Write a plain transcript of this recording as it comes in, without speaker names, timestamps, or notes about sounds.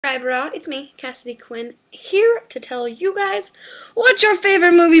Right, bro, it's me, Cassidy Quinn, here to tell you guys what your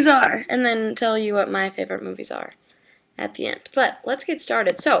favorite movies are, and then tell you what my favorite movies are at the end. But let's get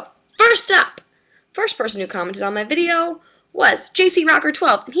started. So, first up, first person who commented on my video was JC Rocker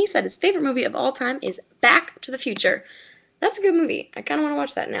 12, and he said his favorite movie of all time is Back to the Future. That's a good movie. I kind of want to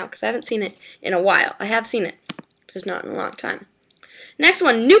watch that now because I haven't seen it in a while. I have seen it, just not in a long time. Next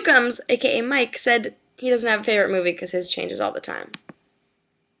one, Newcombs, aka Mike, said he doesn't have a favorite movie because his changes all the time.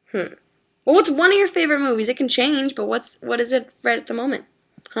 Well, what's one of your favorite movies? It can change, but what is it right at the moment?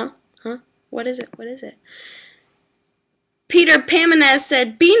 Huh? What is it? What is it? Peter Pamanez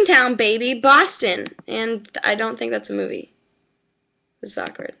said Beantown, baby, Boston. And I don't think that's a movie. This is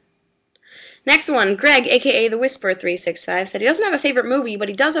awkward. Next one, Greg, aka The Whisperer 365, said he doesn't have a favorite movie, but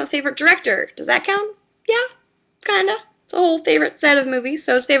he does have a favorite director. Does that count? Yeah, kinda. It's a whole favorite set of movies.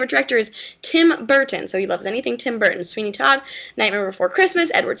 So his favorite director is Tim Burton. So he loves anything Tim Burton. Sweeney Todd, Nightmare Before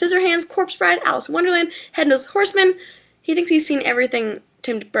Christmas, Edward Scissorhands, Corpse Bride, Alice in Wonderland, Headless Horseman. He thinks he's seen everything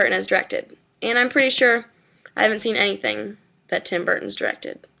Tim Burton has directed. And I'm pretty sure I haven't seen anything that Tim Burton's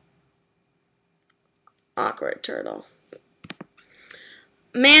directed. Awkward turtle.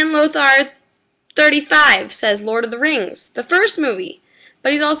 Man Lothar 35 says Lord of the Rings, the first movie.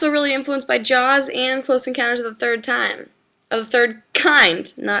 But he's also really influenced by Jaws and Close Encounters of the Third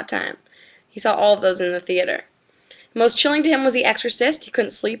Kind, not time. He saw all of those in the theater. Most chilling to him was The Exorcist. He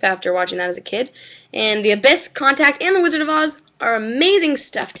couldn't sleep after watching that as a kid. And The Abyss, Contact, and The Wizard of Oz are amazing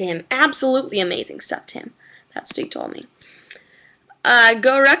stuff to him. Absolutely amazing stuff to him. That's what he told me.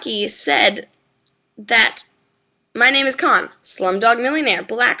 Gorucky said that My Name is Khan, Slumdog Millionaire,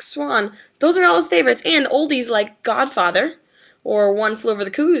 Black Swan, those are all his favorites, and oldies like Godfather, or One Flew Over the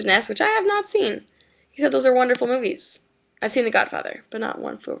Cuckoo's Nest, which I have not seen. He said those are wonderful movies. I've seen The Godfather, but not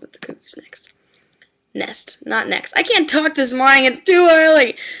One Flew Over the Cuckoo's Nest. Not next. I can't talk this morning, it's too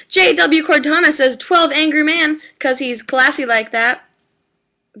early. J.W. Cortana says 12 Angry Man, because he's classy like that.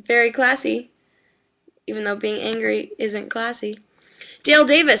 Very classy, even though being angry isn't classy. Dale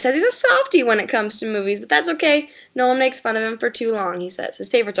Davis says he's a softie when it comes to movies, but that's okay. No one makes fun of him for too long, he says. His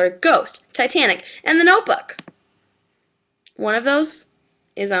favorites are Ghost, Titanic, and The Notebook. One of those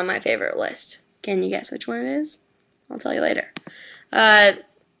is on my favorite list. Can you guess which one it is? I'll tell you later. Avs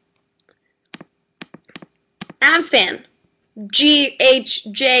fan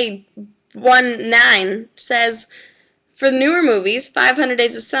GHJ19 says for newer movies, 500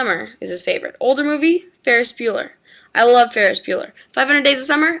 Days of Summer is his favorite. Older movie, Ferris Bueller. I love Ferris Bueller. 500 Days of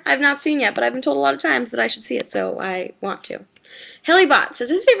Summer, I've not seen yet, but I've been told a lot of times that I should see it, so I want to. Hellybot says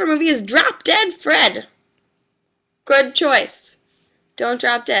his favorite movie is Drop Dead Fred. Good choice. Don't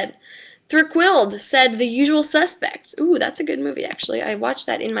drop dead. Thrickwild said The Usual Suspects. Ooh, that's a good movie, actually. I watched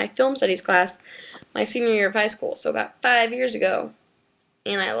that in my film studies class my senior year of high school, so about 5 years ago,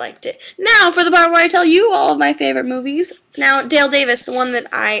 and I liked it. Now for the part where I tell you all of my favorite movies. Now, Dale Davis, the one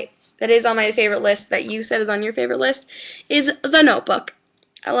that is on my favorite list that you said is on your favorite list, is The Notebook.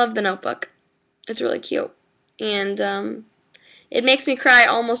 I love The Notebook. It's really cute, and it makes me cry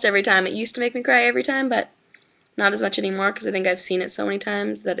almost every time. It used to make me cry every time, but not as much anymore because I think I've seen it so many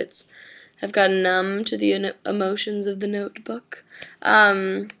times that I've gotten numb to the emotions of The Notebook.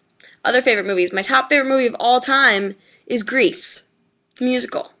 Other favorite movies. My top favorite movie of all time is Grease, the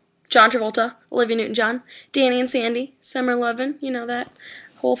musical. John Travolta, Olivia Newton-John, Danny and Sandy, Summer Lovin', you know that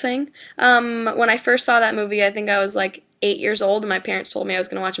whole thing. When I first saw that movie, I think I was like 8 years old, and my parents told me I was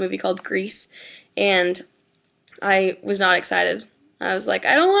going to watch a movie called Grease, and I was not excited. I was like,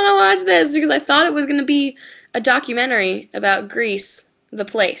 I don't want to watch this because I thought it was going to be a documentary about Grease, the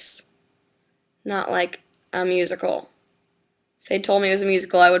place, not like a musical. If they told me it was a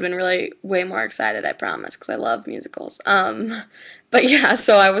musical, I would have been really way more excited, I promise, because I love musicals. But yeah,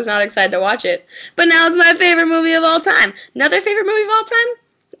 so I was not excited to watch it. But now it's my favorite movie of all time. Another favorite movie of all time?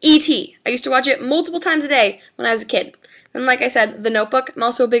 E.T. I used to watch it multiple times a day when I was a kid. And like I said, The Notebook. I'm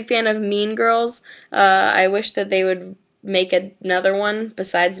also a big fan of Mean Girls. I wish that they would make another one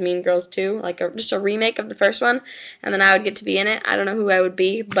besides Mean Girls 2, like just a remake of the first one, and then I would get to be in it. I don't know who I would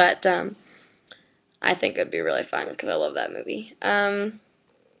be, but I think it would be really fun because I love that movie. So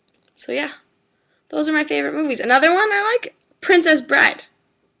yeah, those are my favorite movies. Another one I like, Princess Bride,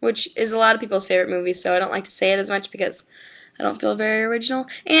 which is a lot of people's favorite movie, so I don't like to say it as much because I don't feel very original.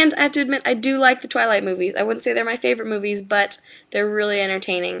 And I have to admit, I do like the Twilight movies. I wouldn't say they're my favorite movies, but they're really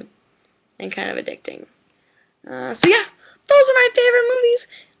entertaining and kind of addicting. So yeah, those are my favorite movies.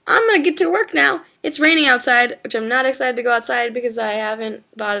 I'm going to get to work now. It's raining outside, which I'm not excited to go outside because I haven't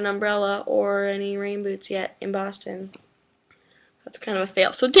bought an umbrella or any rain boots yet in Boston. That's kind of a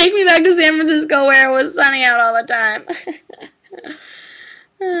fail. So take me back to San Francisco where it was sunny out all the time.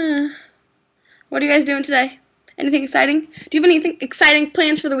 What are you guys doing today? Anything exciting? Do you have anything exciting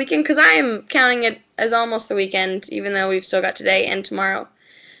plans for the weekend? Because I am counting it as almost the weekend, even though we've still got today and tomorrow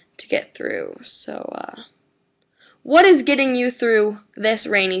to get through. So, what is getting you through this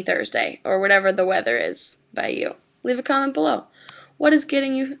rainy Thursday, or whatever the weather is by you? Leave a comment below. What is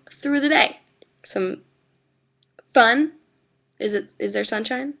getting you through the day? Some fun? Is there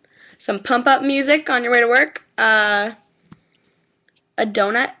sunshine? Some pump up music on your way to work? A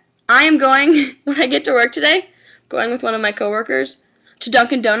donut? I am going, when I get to work today, going with one of my coworkers to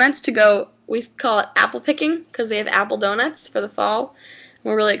Dunkin' Donuts to go, we call it apple picking, because they have apple donuts for the fall.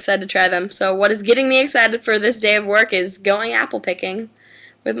 We're really excited to try them. So what is getting me excited for this day of work is going apple picking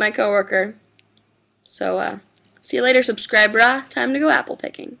with my coworker. So, see you later, subscriber. Time to go apple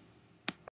picking.